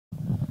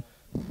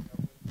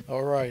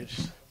All right.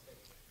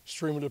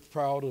 Extremely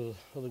proud of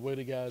the way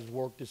the guys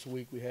worked this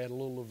week. We had a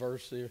little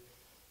adversity.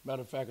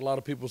 Matter of fact, a lot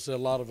of people said a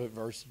lot of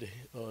adversity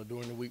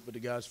during the week, but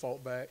the guys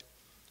fought back,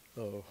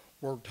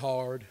 worked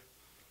hard.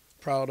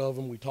 Proud of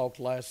them. We talked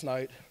last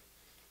night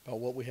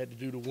about what we had to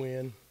do to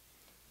win,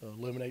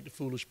 eliminate the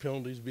foolish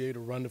penalties, be able to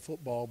run the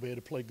football, be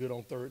able to play good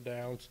on third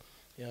downs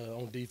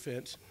on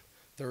defense,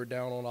 third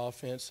down on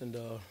offense, and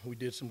we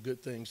did some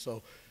good things.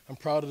 So I'm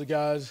proud of the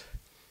guys.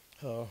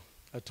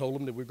 I told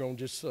them that we're going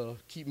to just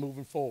keep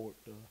moving forward.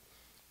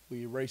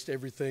 We erased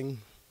everything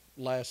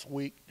last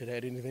week that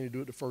had anything to do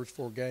with the first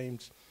 4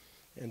 games,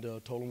 and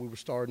told them we were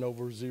starting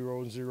over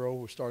 0-0.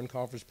 We're starting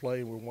conference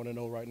play, and we're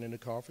 1-0 right in the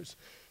conference.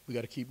 We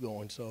got to keep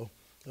going. So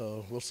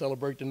we'll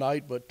celebrate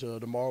tonight, but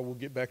tomorrow we'll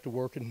get back to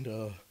work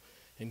and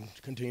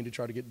continue to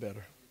try to get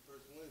better.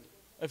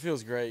 It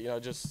feels great,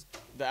 just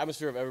the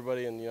atmosphere of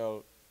everybody, and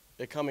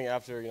it coming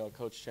after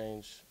coach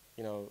change,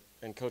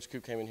 and Coach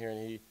Coop came in here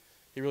and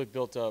he really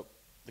built up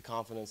the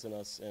confidence in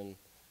us, and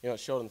it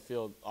showed in the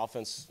field.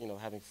 Offense,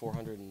 having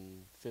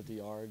 450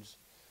 yards,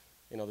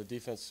 the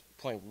defense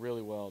playing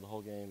really well the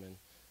whole game, and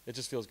it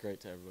just feels great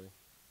to everybody.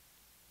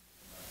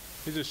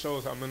 It just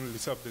shows how mentally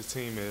tough this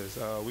team is.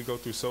 We go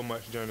through so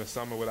much during the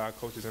summer with our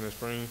coaches in the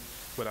spring,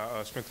 with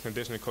our strength and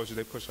conditioning coaches.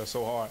 They push us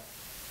so hard,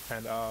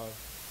 and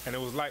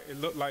it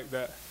looked like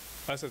that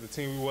us as a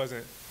team, we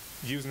wasn't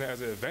using it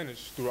as an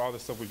advantage through all the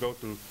stuff we go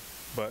through.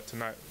 But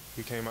tonight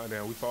we came out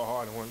there and we fought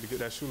hard and wanted to get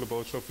that Shula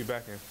Bowl trophy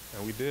back in,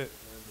 and we did.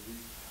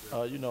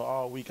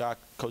 All week our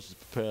coaches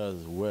prepared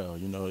us well.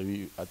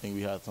 I think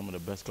we had some of the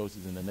best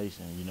coaches in the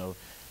nation.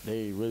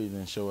 They really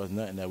didn't show us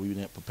nothing that we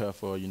didn't prepare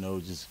for,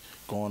 just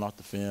going off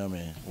the film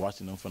and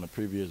watching them from the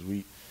previous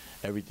week.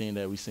 Everything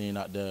that we seen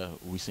out there,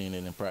 we seen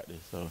it in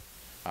practice. So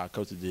our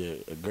coaches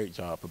did a great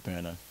job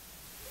preparing us.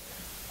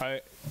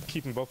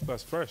 Keeping both of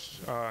us fresh.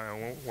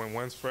 And when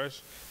one's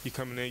fresh, you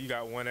coming in, you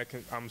got one that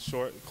I'm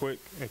short, quick,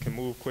 and can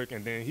move quick,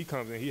 and then he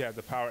comes in, he has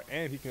the power,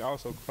 and he can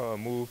also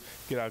move,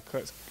 get out of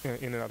cuts,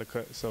 in and out of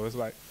cuts. So it's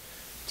like,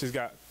 just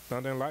got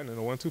thunder and lightning, a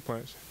 1-2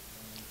 punch.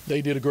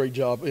 They did a great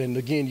job, and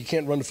again, you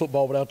can't run the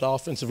football without the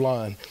offensive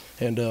line.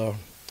 And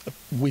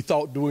we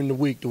thought during the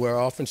week to where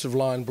our offensive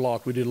line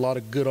blocked. We did a lot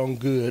of good on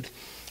good,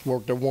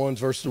 worked the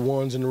ones versus the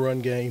ones in the run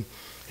game,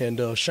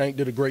 and Shank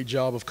did a great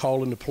job of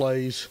calling the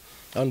plays.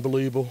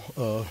 Unbelievable.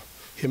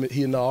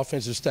 He and the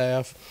offensive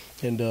staff,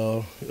 and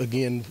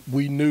again,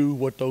 we knew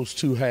what those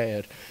two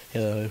had.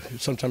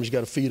 Sometimes you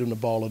got to feed them the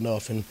ball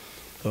enough, and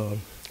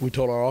we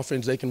told our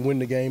offense they can win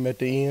the game at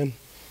the end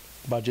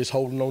by just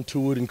holding on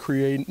to it and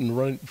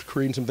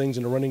creating some things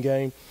in the running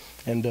game,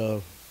 and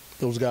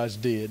those guys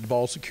did. The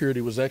ball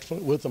security was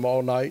excellent with them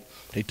all night.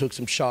 They took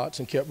some shots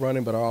and kept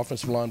running, but our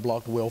offensive line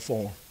blocked well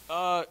for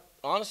them.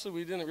 Honestly,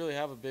 we didn't really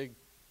have a big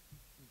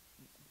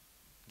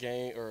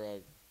game or a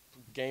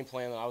game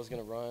plan that I was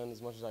going to run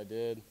as much as I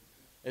did.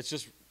 It's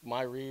just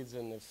my reads,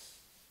 and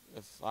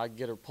if I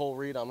get a pull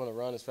read, I'm going to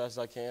run as fast as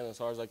I can, as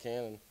hard as I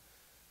can, and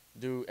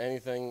do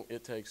anything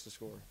it takes to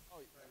score.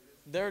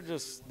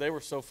 They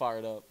were so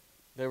fired up.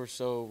 They were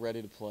so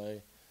ready to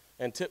play.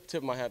 And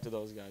tip my hat to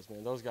those guys,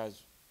 man. Those guys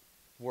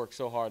work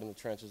so hard in the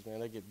trenches, man.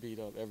 They get beat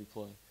up every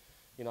play.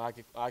 I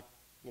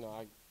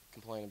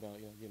complain about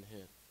getting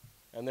hit,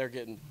 and they're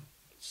getting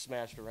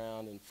smashed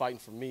around and fighting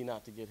for me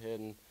not to get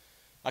hit. And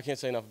I can't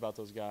say enough about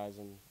those guys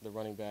and the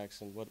running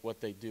backs and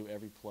what they do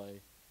every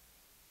play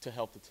to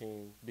help the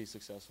team be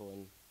successful.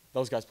 And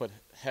those guys played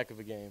heck of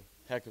a game,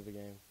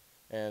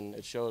 and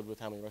it showed with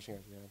how many rushing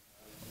yards we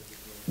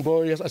had.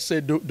 Well, yes, I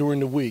said during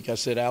the week, I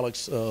said,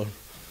 Alex,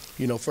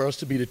 for us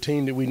to be the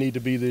team that we need to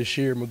be this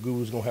year,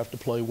 McGough is going to have to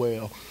play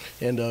well.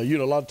 And,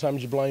 a lot of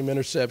times you blame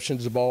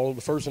interceptions.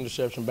 The first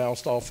interception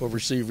bounced off of a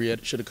receiver. He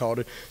should have caught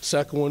it.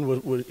 Second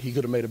one, he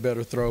could have made a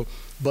better throw.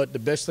 But the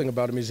best thing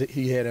about him is that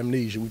he had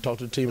amnesia. We talked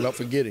to the team about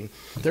forgetting.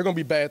 There are going to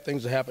be bad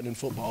things that happen in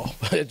football.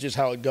 It's just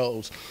how it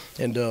goes.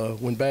 And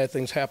when bad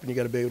things happen, you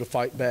got to be able to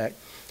fight back.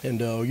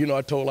 And,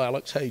 I told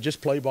Alex, hey,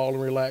 just play ball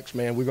and relax,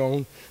 man.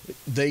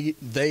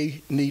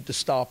 They need to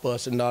stop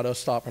us and not us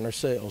stopping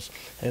ourselves.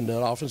 And the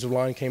offensive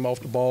line came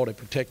off the ball. They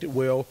protected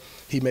well.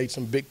 He made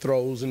some big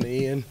throws in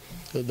the end.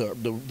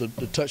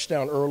 The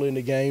touchdown early in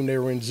the game, they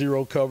were in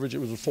zero coverage. It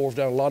was a fourth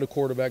down. A lot of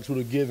quarterbacks would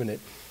have given it.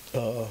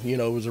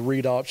 It was a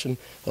read option.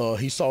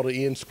 He saw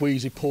the end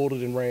squeeze. He pulled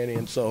it and ran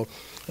in. So,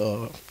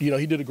 he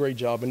did a great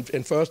job.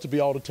 And for us to be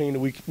all the team that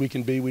we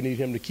can be, we need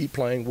him to keep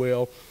playing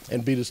well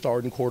and be the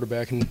starting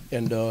quarterback. And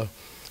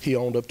he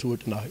owned up to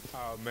it tonight.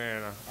 Oh,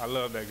 man, I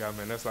love that guy,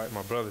 man. That's like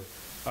my brother.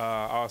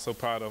 I was so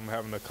proud of him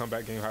having a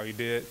comeback game how he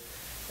did.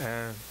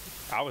 And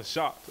I was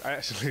shocked. I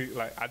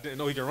didn't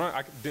know he could run.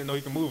 I didn't know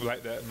he could move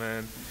like that,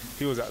 man.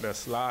 He was out there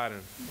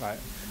sliding.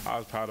 I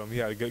was proud of him. He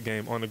had a good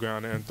game on the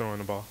ground and throwing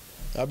the ball.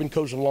 I've been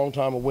coaching a long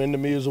time. A win to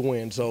me is a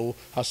win. So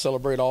I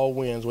celebrate all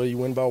wins. Whether you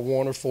win by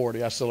 1 or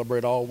 40, I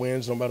celebrate all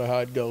wins no matter how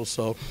it goes.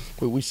 So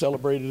we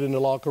celebrated in the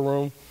locker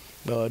room.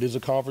 It is a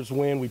conference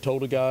win. We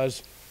told the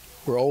guys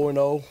we're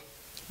 0-0.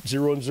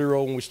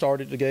 0-0 when we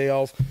started the day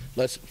off.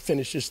 Let's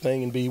finish this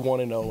thing and be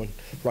 1-0. And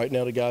right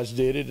now the guys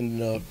did it,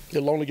 and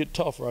it'll only get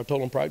tougher. I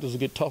told them practice will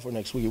get tougher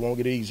next week. It won't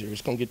get easier.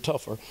 It's going to get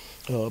tougher.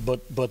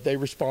 But they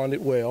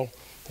responded well.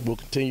 We'll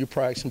continue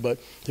practicing. But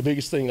the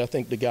biggest thing, I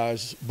think the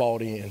guys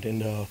bought in.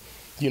 And,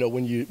 you know,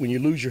 when you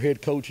lose your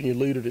head coach and your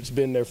leader that's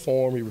been there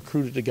for him, he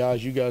recruited the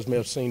guys. You guys may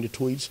have seen the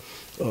tweets.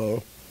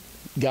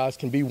 Guys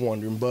can be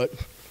wondering, but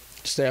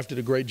staff did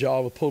a great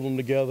job of pulling them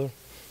together.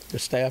 The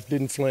staff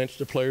didn't flinch.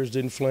 The players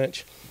didn't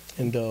flinch.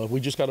 And we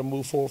just got to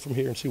move forward from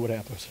here and see what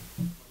happens.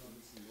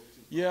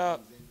 Yeah,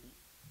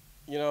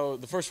 you know,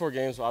 the first 4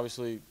 games,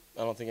 obviously,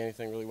 I don't think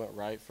anything really went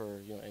right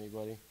for, you know,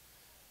 anybody.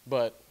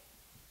 But,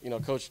 you know,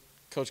 Coach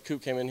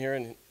Coop came in here,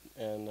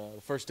 and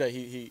the first day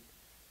he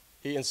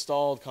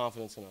installed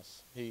confidence in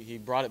us. He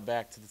brought it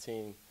back to the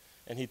team,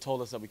 and he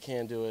told us that we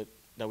can do it,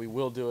 that we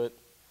will do it,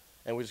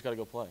 and we just got to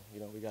go play. You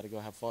know, we got to go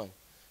have fun.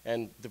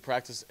 And the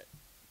practice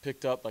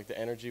picked up, like, the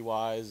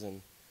energy-wise,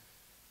 and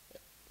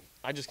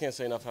I just can't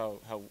say enough how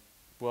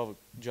well of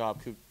a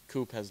job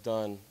Coop has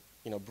done,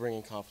 you know,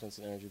 bringing confidence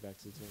and energy back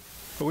to the team.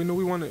 But we knew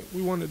we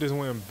wanted this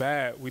win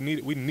bad. We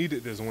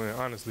needed this win,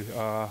 honestly.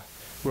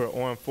 We were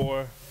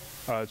 0-4,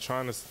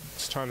 trying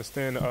to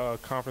stay in the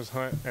conference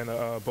hunt and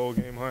the bowl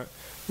game hunt.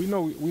 We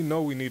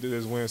know we needed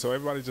this win, so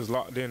everybody just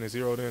locked in and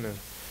zeroed in and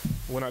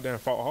went out there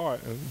and fought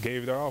hard and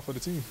gave their all for the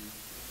team.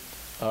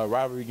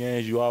 Rivalry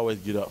games you always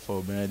get up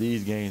for, man.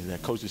 These games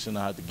that coaches should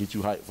not have to get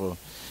you hyped for.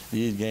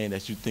 These games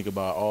that you think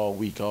about all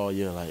week, all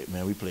year, like,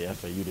 man, we play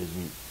FIU this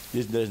week.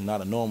 This is not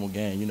a normal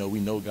game. You know, we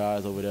know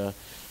guys over there,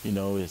 you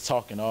know, it's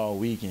talking all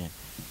week, and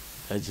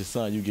that's just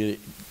something you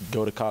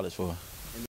go to college for.